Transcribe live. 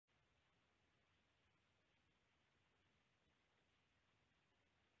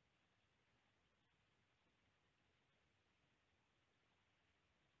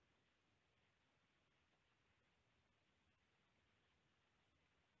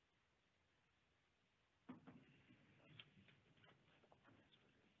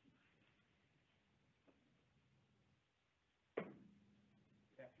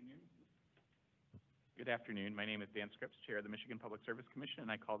afternoon. Good afternoon. My name is Dan Scripps, Chair of the Michigan Public Service Commission,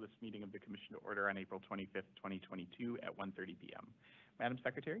 and I call this meeting of the Commission to order on April 25th, 2022 at 1:30 p.m. Madam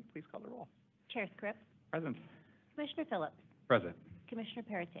Secretary, please call the roll. Chair Scripps. Present. Commissioner Phillips. Present. Commissioner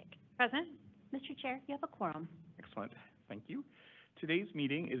Paratik. Present. Mr. Chair, you have a quorum. Excellent. Thank you. Today's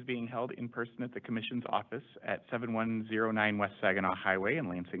meeting is being held in person at the Commission's office at 7109 West Saginaw Highway in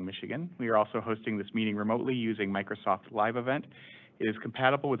Lansing, Michigan. We are also hosting this meeting remotely using Microsoft Live Event. It is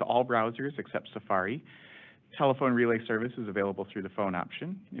compatible with all browsers except Safari. Telephone relay service is available through the phone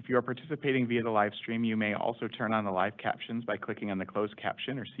option. If you are participating via the live stream, you may also turn on the live captions by clicking on the closed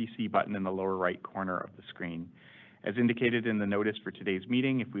caption or CC button in the lower right corner of the screen. As indicated in the notice for today's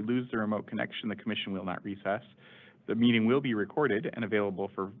meeting, if we lose the remote connection, the Commission will not recess. The meeting will be recorded and available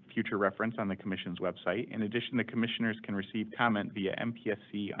for future reference on the Commission's website. In addition, the Commissioners can receive comment via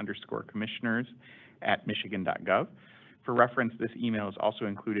mpsc_commissioners@michigan.gov. For reference, this email is also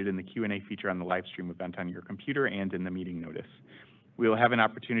included in the Q&A feature on the live stream event on your computer and in the meeting notice. We will have an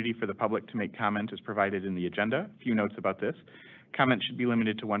opportunity for the public to make comment as provided in the agenda. A few notes about this. Comment should be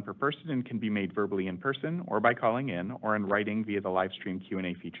limited to one per person and can be made verbally in person or by calling in or in writing via the live stream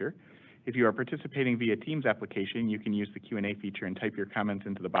Q&A feature. If you are participating via Teams application, you can use the Q&A feature and type your comments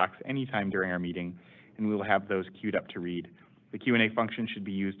into the box anytime during our meeting, and we will have those queued up to read. The Q&A function should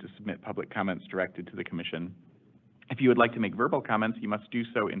be used to submit public comments directed to the Commission. If you would like to make verbal comments, you must do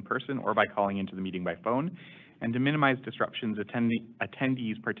so in person or by calling into the meeting by phone. And to minimize disruptions,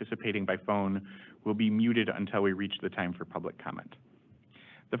 attendees participating by phone will be muted until we reach the time for public comment.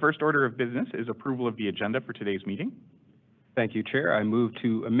 The first order of business is approval of the agenda for today's meeting. Thank you, Chair. I move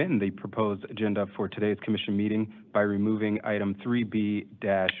to amend the proposed agenda for today's Commission meeting by removing item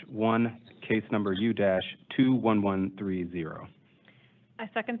 3B-1, case number U-21130. I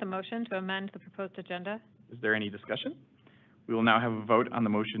second the motion to amend the proposed agenda. Is there any discussion? We will now have a vote on the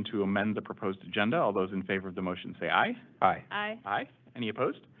motion to amend the proposed agenda. All those in favor of the motion say aye. Aye. Aye. Aye. Any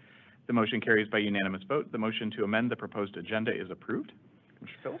opposed? The motion carries by unanimous vote. The motion to amend the proposed agenda is approved.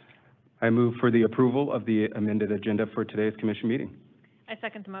 Commissioner Phillips? I move for the approval of the amended agenda for today's Commission meeting. I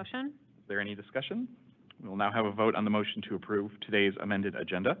second the motion. Is there any discussion? We will now have a vote on the motion to approve today's amended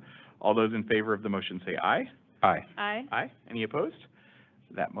agenda. All those in favor of the motion say aye. Aye. Aye. Aye. Any opposed?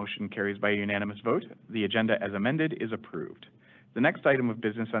 That motion carries by unanimous vote. The agenda as amended is approved. The next item of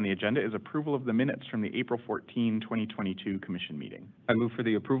business on the agenda is approval of the minutes from the April 14, 2022 Commission meeting. I move for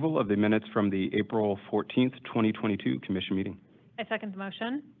the approval of the minutes from the April 14th, 2022 Commission meeting. I second the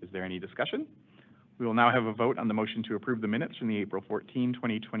motion. Is there any discussion? We will now have a vote on the motion to approve the minutes from the April 14,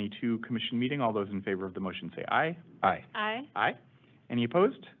 2022 Commission meeting. All those in favor of the motion say aye. Aye. Aye. Aye. Any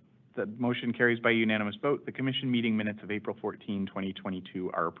opposed? The motion carries by unanimous vote. The Commission meeting minutes of April 14,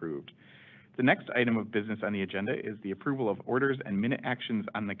 2022 are approved. The next item of business on the agenda is the approval of orders and minute actions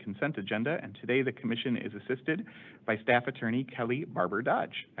on the consent agenda, and today the Commission is assisted by Staff Attorney Kelly Barber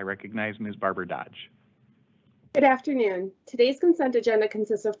Dodge. I recognize Ms. Barber Dodge. Good afternoon. Today's consent agenda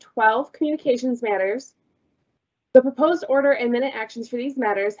consists of 12 communications matters. The proposed order and minute actions for these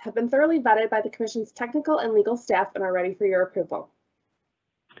matters have been thoroughly vetted by the Commission's technical and legal staff and are ready for your approval.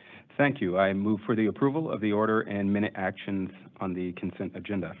 Thank you. I move for the approval of the order and minute actions on the consent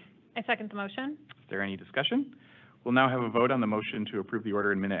agenda. I second the motion. Is there any discussion? We'll now have a vote on the motion to approve the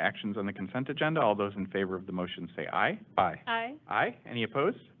order and minute actions on the consent agenda. All those in favor of the motion say aye. Aye. Aye. Aye. Any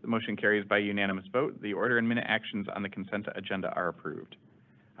opposed? The motion carries by unanimous vote. The order and minute actions on the consent agenda are approved.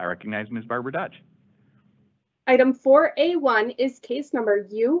 I recognize Ms. Barber Dodge. Item 4A1 is case number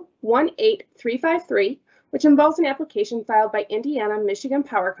U18353, which involves an application filed by Indiana Michigan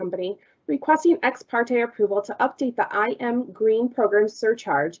Power Company requesting ex parte approval to update the IM Green Program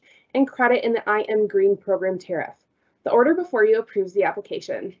surcharge and credit in the IM Green Program tariff. The order before you approves the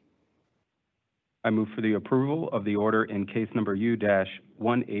application. I move for the approval of the order in case number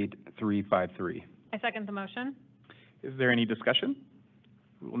U-18353. I second the motion. Is there any discussion?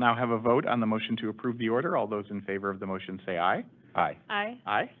 We will now have a vote on the motion to approve the order. All those in favor of the motion say aye. Aye. Aye.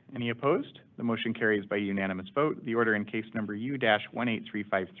 Aye. Any opposed? The motion carries by unanimous vote. The order in case number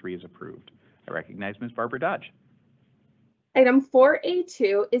U-18353 is approved. I recognize Ms. Barber Dodge. Item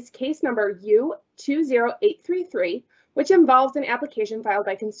 4A2 is case number U20833, which involves an application filed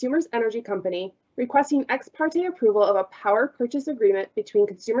by Consumers Energy Company requesting ex parte approval of a power purchase agreement between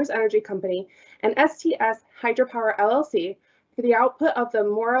Consumers Energy Company and STS Hydropower LLC for the output of the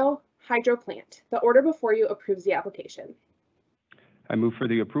Morrow Hydro Plant. The order before you approves the application. I move for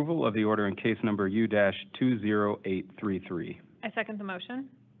the approval of the order in case number U-20833. I second the motion.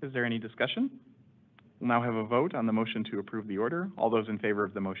 Is there any discussion? We'll now have a vote on the motion to approve the order. All those in favor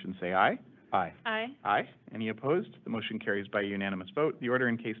of the motion say aye. Aye. Aye. Aye. Any opposed? The motion carries by unanimous vote. The order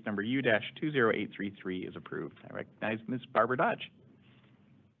in case number U-20833 is approved. I recognize Ms. Barbara Dodge.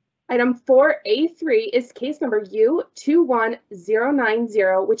 Item 4A3 is case number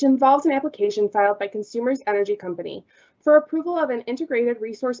U21090, which involves an application filed by Consumers Energy Company for approval of an integrated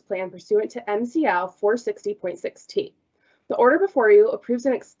resource plan pursuant to MCL 460.6T. The order before you approves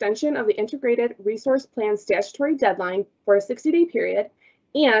an extension of the integrated resource plan statutory deadline for a 60-day period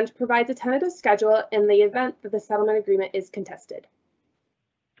and provides a tentative schedule in the event that the settlement agreement is contested.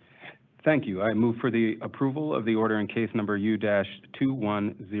 Thank you. I move for the approval of the order in case number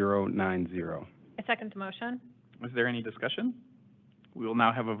U-21090. I second the motion. Is there any discussion? We will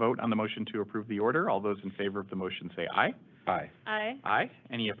now have a vote on the motion to approve the order. All those in favor of the motion say aye. Aye. Aye. Aye.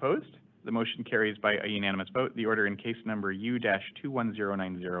 Any opposed? The motion carries by a unanimous vote. The order in case number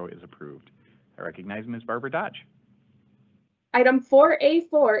U-21090 is approved. I recognize Ms. Barbara Dodge. Item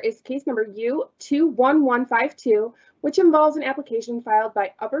 4A4 is case number U21152, which involves an application filed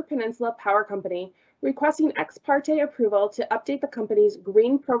by Upper Peninsula Power Company requesting ex parte approval to update the company's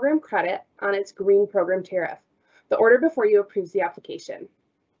Green Program credit on its Green Program tariff. The order before you approves the application.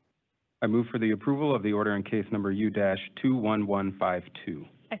 I move for the approval of the order in case number U-21152.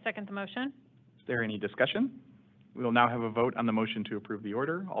 I second the motion. Is there any discussion? We will now have a vote on the motion to approve the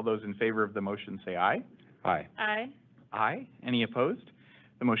order. All those in favor of the motion say aye. Aye. Aye. Aye. Any opposed?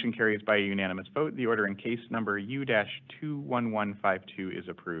 The motion carries by a unanimous vote. The order in case number U-21152 is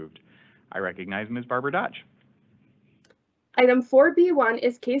approved. I recognize Ms. Barbara Dodge. Item 4B1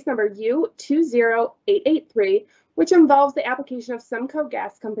 is case number U20883, which involves the application of Semco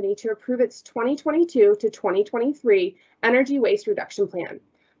Gas Company to approve its 2022 to 2023 Energy Waste Reduction Plan.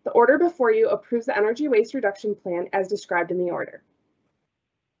 The order before you approves the Energy Waste Reduction Plan as described in the order.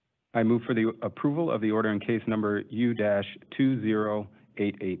 I move for the approval of the order in case number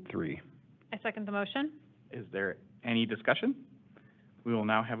U-20883. I second the motion. Is there any discussion? We will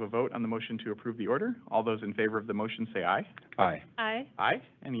now have a vote on the motion to approve the order. All those in favor of the motion say aye. Aye. Aye. Aye.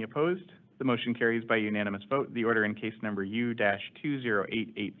 Any opposed? The motion carries by unanimous vote. The order in case number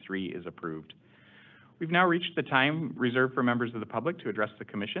U-20883 is approved. We've now reached the time reserved for members of the public to address the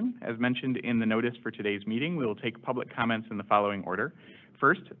Commission. As mentioned in the notice for today's meeting, we will take public comments in the following order.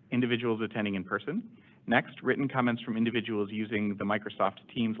 First, individuals attending in person. Next, written comments from individuals using the Microsoft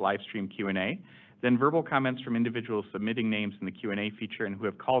Teams live stream Q&A. Then verbal comments from individuals submitting names in the Q&A feature and who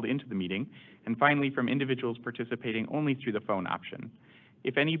have called into the meeting. And finally, from individuals participating only through the phone option.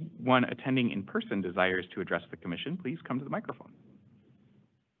 If anyone attending in person desires to address the Commission, please come to the microphone.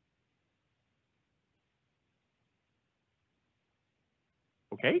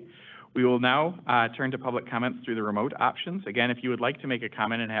 Okay, we will now turn to public comments through the remote options. Again, if you would like to make a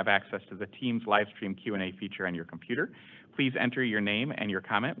comment and have access to the Teams live stream Q&A feature on your computer, please enter your name and your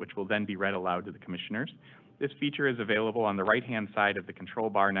comment, which will then be read aloud to the commissioners. This feature is available on the right-hand side of the control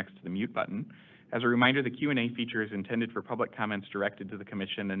bar next to the mute button. As a reminder, the Q&A feature is intended for public comments directed to the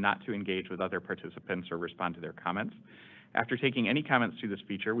Commission and not to engage with other participants or respond to their comments. After taking any comments through this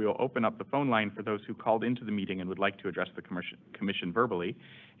feature, we will open up the phone line for those who called into the meeting and would like to address the Commission verbally.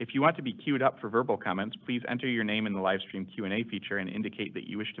 If you want to be queued up for verbal comments, please enter your name in the live stream Q&A feature and indicate that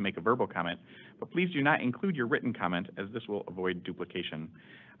you wish to make a verbal comment, but please do not include your written comment as this will avoid duplication.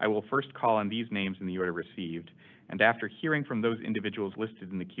 I will first call on these names in the order received, and after hearing from those individuals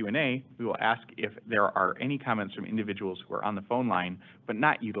listed in the Q&A, we will ask if there are any comments from individuals who are on the phone line but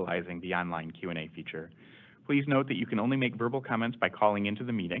not utilizing the online Q&A feature. Please note that you can only make verbal comments by calling into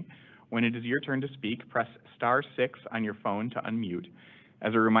the meeting. When it is your turn to speak, press *6 on your phone to unmute.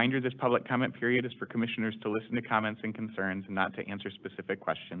 As a reminder, this public comment period is for commissioners to listen to comments and concerns and not to answer specific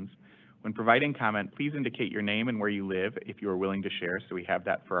questions. When providing comment, please indicate your name and where you live if you are willing to share, so we have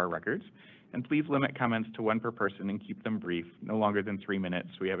that for our records. And please limit comments to one per person and keep them brief, no longer than 3 minutes,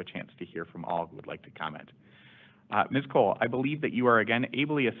 so we have a chance to hear from all who would like to comment. Ms. Cole, I believe that you are again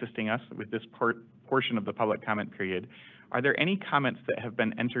ably assisting us with this portion of the public comment period. Are there any comments that have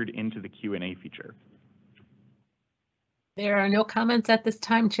been entered into the Q&A feature? There are no comments at this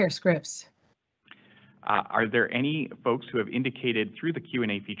time, Chair Scripps. Are there any folks who have indicated through the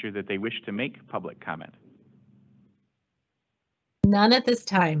Q&A feature that they wish to make public comment? None at this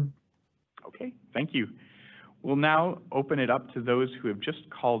time. Okay, thank you. We'll now open it up to those who have just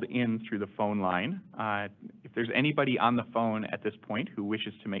called in through the phone line. If there's anybody on the phone at this point who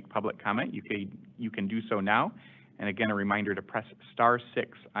wishes to make public comment, you can do so now. And again, a reminder to press *6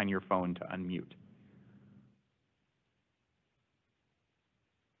 on your phone to unmute.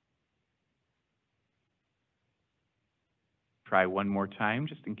 Try one more time,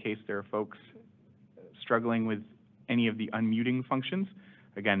 just in case there are folks struggling with any of the unmuting functions.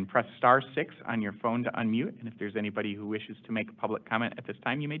 Again, press *6 on your phone to unmute, and if there's anybody who wishes to make public comment at this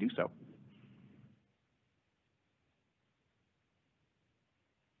time, you may do so.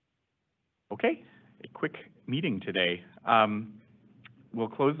 Okay, a quick meeting today. We'll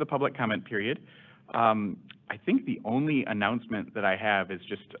close the public comment period. I think the only announcement that I have is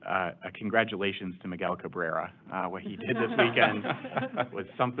just a congratulations to Miguel Cabrera. What he did this weekend was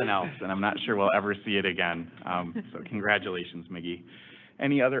something else, and I'm not sure we'll ever see it again. So congratulations, Miggy.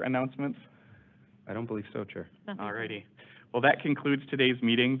 Any other announcements? I don't believe so, Chair. All righty. Well, that concludes today's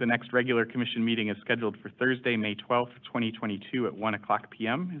meeting. The next regular commission meeting is scheduled for Thursday, May 12th, 2022 at 1:00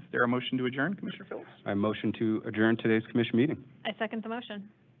 p.m. Is there a motion to adjourn, Commissioner Phillips? I motion to adjourn today's commission meeting. I second the motion.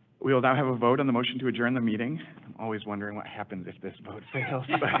 We will now have a vote on the motion to adjourn the meeting. I'm always wondering what happens if this vote fails,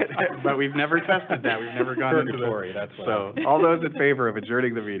 but we've never tested that. We've never gone into Purgatory, that's what. So all those in favor of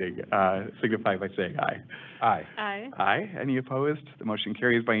adjourning the meeting, signify by saying aye. Aye. Aye. Aye. Any opposed? The motion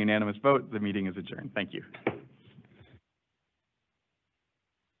carries by unanimous vote. The meeting is adjourned. Thank you.